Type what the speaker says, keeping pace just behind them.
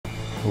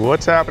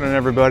What's happening,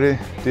 everybody?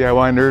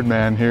 DIY Nerd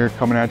Man here,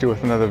 coming at you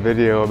with another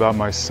video about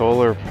my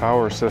solar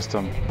power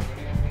system.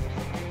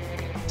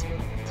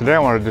 Today I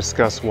want to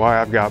discuss why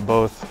I've got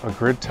both a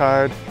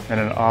grid-tied and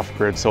an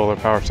off-grid solar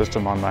power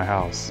system on my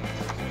house.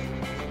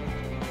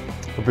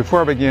 But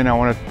before I begin, I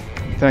want to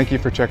thank you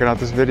for checking out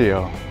this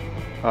video.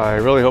 I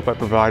really hope I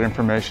provide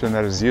information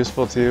that is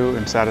useful to you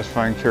in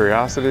satisfying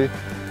curiosity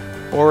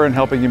or in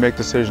helping you make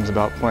decisions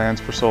about plans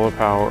for solar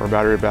power or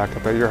battery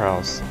backup at your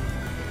house.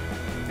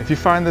 If you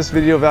find this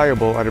video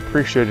valuable, I'd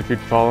appreciate it if you'd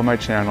follow my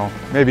channel,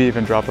 maybe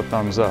even drop a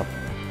thumbs up.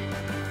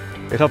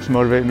 It helps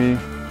motivate me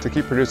to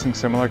keep producing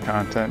similar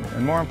content,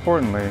 and more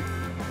importantly,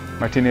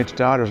 my teenage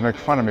daughters make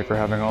fun of me for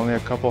having only a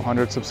couple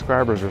hundred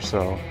subscribers or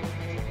so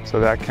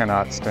that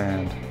cannot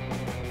stand.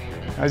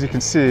 As you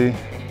can see,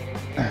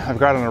 I've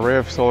got an array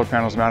of solar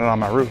panels mounted on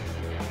my roof.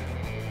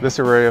 This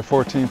array of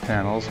 14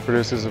 panels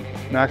produces a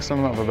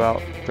maximum of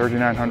about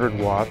 3,900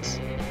 watts,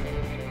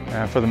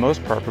 and for the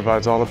most part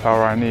provides all the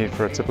power I need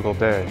for a typical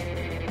day.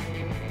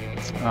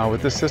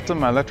 With this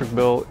system, my electric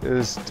bill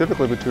is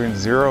typically between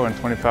 $0 and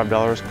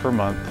 $25 per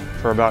month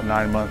for about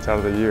 9 months out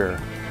of the year,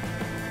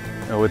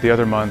 with the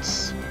other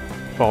months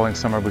falling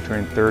somewhere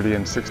between $30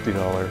 and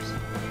 $60.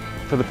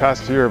 For the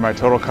past year, my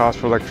total cost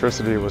for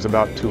electricity was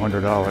about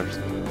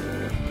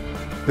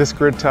 $200. This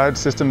grid-tied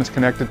system is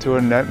connected to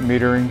a net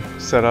metering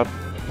setup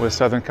with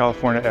Southern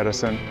California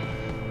Edison,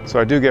 so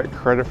I do get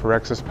credit for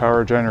excess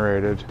power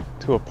generated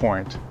to a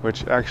point,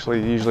 which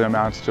actually usually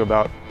amounts to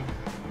about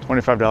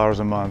 $25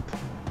 a month.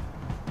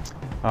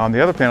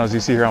 The other panels you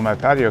see here on my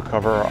patio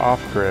cover are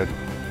off-grid,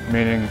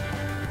 meaning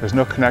there's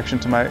no connection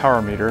to my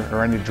power meter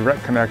or any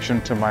direct connection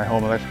to my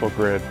home electrical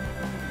grid.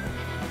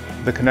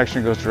 The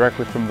connection goes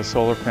directly from the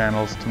solar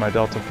panels to my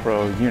Delta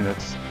Pro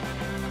units,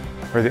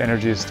 where the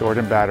energy is stored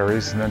in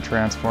batteries and then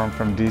transformed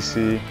from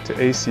DC to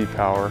AC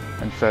power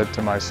and fed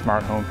to my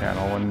smart home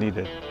panel when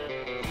needed.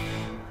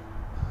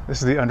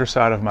 This is the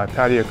underside of my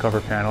patio cover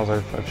panels.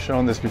 I've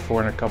shown this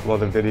before in a couple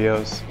other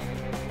videos,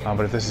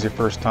 but if this is your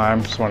first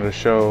time, just wanted to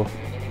show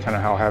kind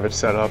of how I have it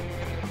set up.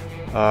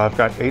 I've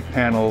got 8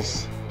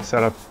 panels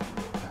set up.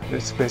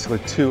 It's basically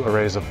 2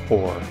 arrays of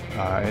 4,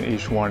 and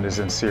each one is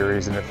in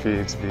series, and it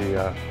feeds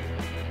the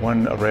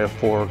one array of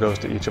 4 goes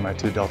to each of my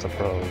 2 Delta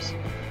Pros.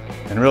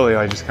 And really,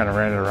 I just kind of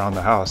ran it around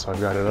the house. So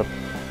I've got it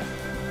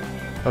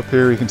up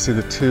here. You can see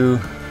the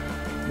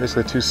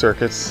basically 2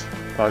 circuits,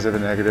 positive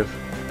and negative.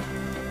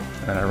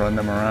 And I run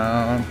them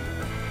around.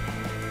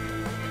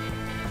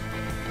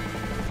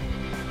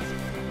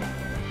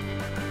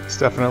 It's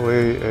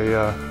definitely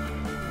a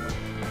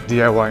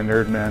DIY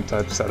Nerd Man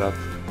type setup.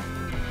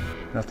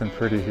 Nothing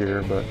pretty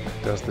here, but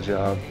it does the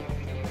job.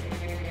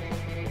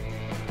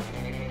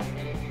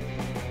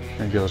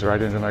 And goes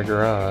right into my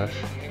garage.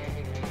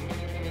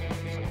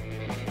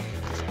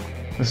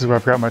 This is where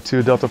I've got my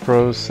 2 Delta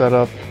Pros set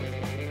up,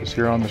 just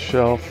here on the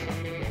shelf.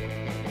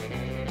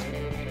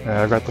 And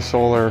I've got the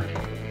solar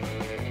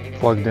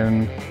plugged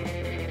in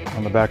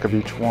on the back of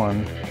each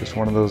one. Just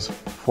one of those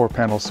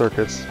 4-panel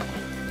circuits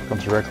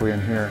comes directly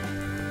in here.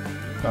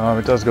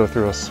 It does go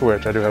through a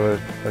switch. I do have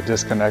a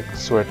disconnect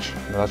switch.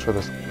 That's where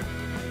the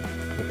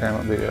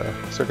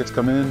circuits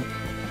come in.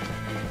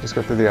 Just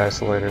go through the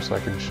isolator so I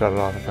can shut it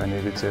off if I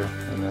needed to,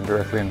 and then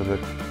directly into the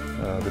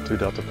 2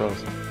 Delta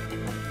Pros.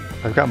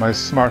 I've got my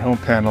smart home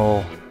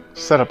panel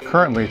set up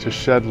currently to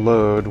shed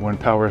load when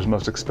power is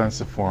most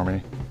expensive for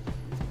me,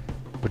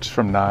 which is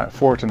from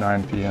 4 to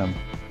 9 p.m.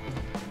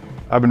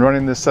 I've been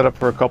running this setup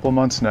for a couple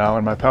months now,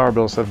 and my power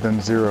bills have been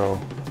 0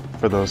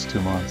 for those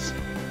 2 months.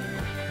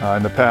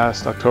 In the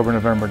past, October,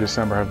 November,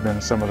 December have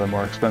been some of the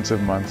more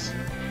expensive months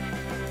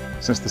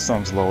since the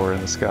sun's lower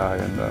in the sky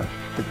and the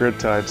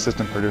grid-tied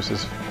system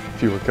produces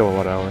fewer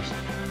kilowatt hours.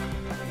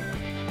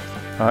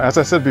 As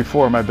I said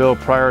before, my bill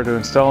prior to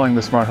installing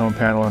the smart home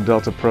panel and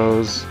Delta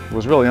Pros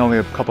was really only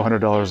a couple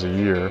 $100s a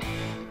year.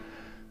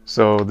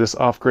 So this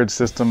off-grid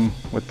system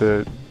with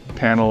the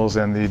panels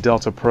and the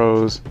Delta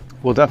Pros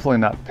will definitely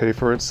not pay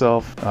for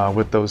itself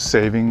with those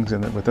savings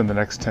within the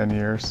next 10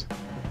 years.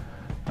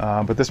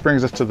 But this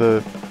brings us to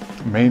the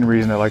main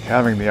reason I like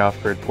having the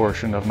off-grid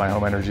portion of my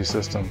home energy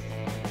system.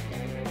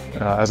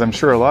 As I'm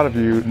sure a lot of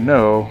you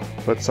know,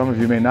 but some of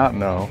you may not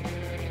know,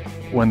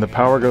 when the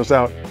power goes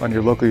out on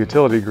your local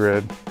utility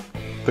grid,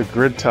 the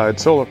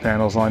grid-tied solar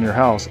panels on your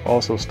house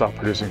also stop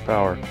producing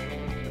power.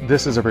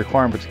 This is a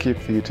requirement to keep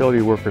the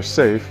utility workers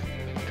safe,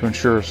 to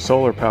ensure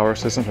solar power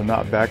systems are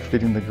not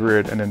backfeeding the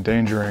grid and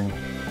endangering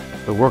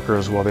the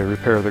workers while they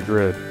repair the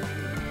grid.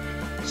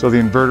 So the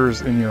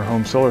inverters in your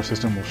home solar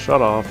system will shut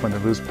off when they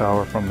lose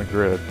power from the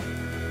grid.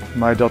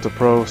 My Delta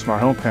Pro smart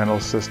home panel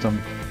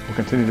system will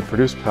continue to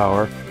produce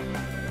power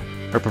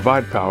or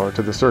provide power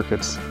to the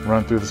circuits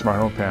run through the smart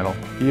home panel,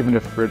 even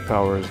if grid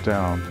power is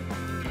down.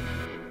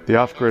 The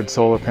off-grid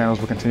solar panels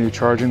will continue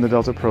charging the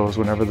Delta Pros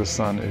whenever the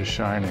sun is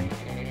shining.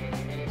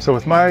 So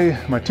with my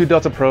 2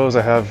 Delta Pros,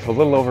 I have a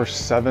little over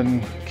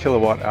 7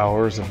 kilowatt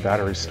hours of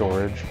battery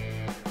storage.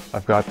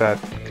 I've got that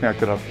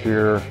connected up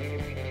here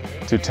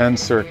to 10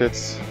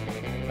 circuits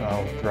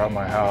throughout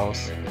my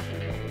house.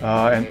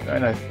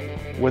 And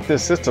with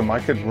this system, I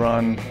could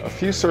run a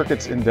few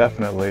circuits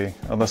indefinitely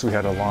unless we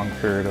had a long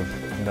period of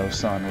no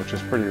sun, which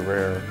is pretty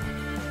rare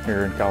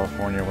here in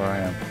California where I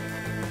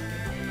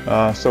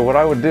am. So what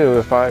I would do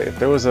if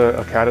there was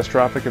a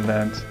catastrophic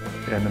event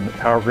and the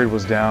power grid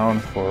was down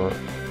for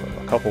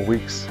a couple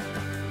weeks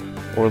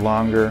or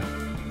longer,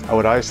 I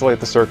would isolate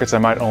the circuits. I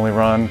might only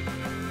run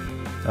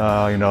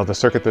the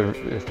circuit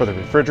for the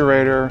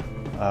refrigerator,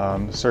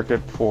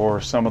 circuit for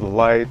some of the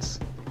lights,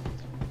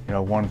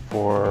 one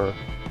for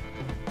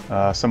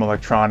some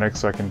electronics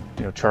so I can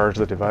charge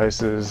the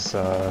devices,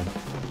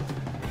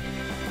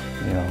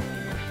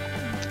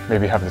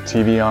 maybe have the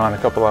TV on a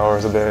couple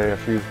hours a day, a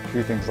few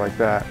things like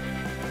that.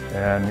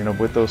 And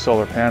with those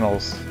solar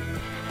panels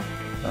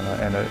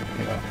and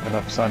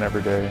enough sun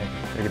every day,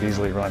 they could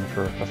easily run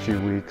for a few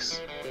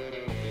weeks.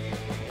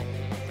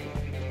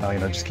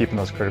 Just keeping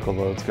those critical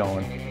loads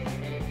going.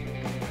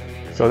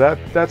 So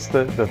that's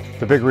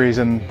the big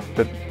reason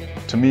that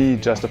to me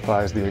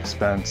justifies the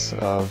expense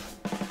of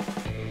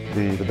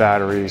the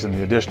batteries and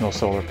the additional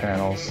solar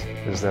panels,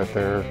 is that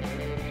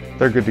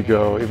they're good to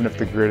go. Even if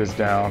the grid is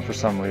down for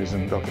some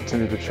reason, they'll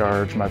continue to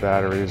charge my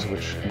batteries,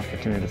 which can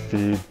continue to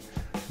feed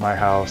my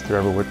house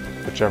through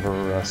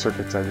whichever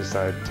circuits I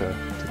decide to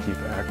keep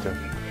active.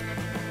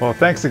 Well,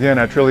 thanks again.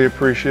 I truly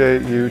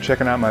appreciate you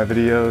checking out my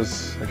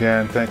videos.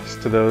 Again, thanks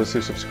to those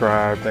who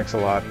subscribe. Thanks a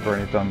lot for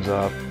any thumbs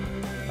up.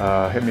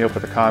 Hit me up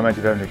with a comment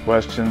if you have any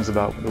questions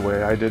about the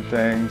way I did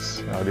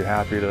things. I'd be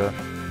happy to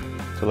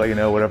let you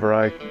know whatever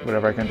I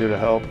can do to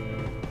help.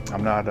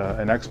 I'm not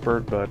an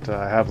expert, but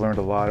I have learned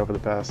a lot over the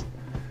past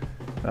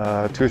 2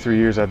 or 3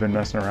 years. I've been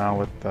messing around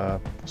with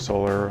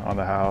solar on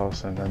the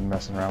house, and then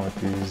messing around with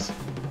these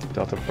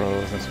Delta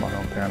Pros and Smart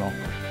Home Panel.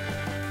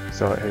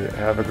 So hey,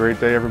 have a great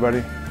day,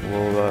 everybody.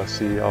 We'll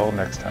see you all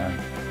next time.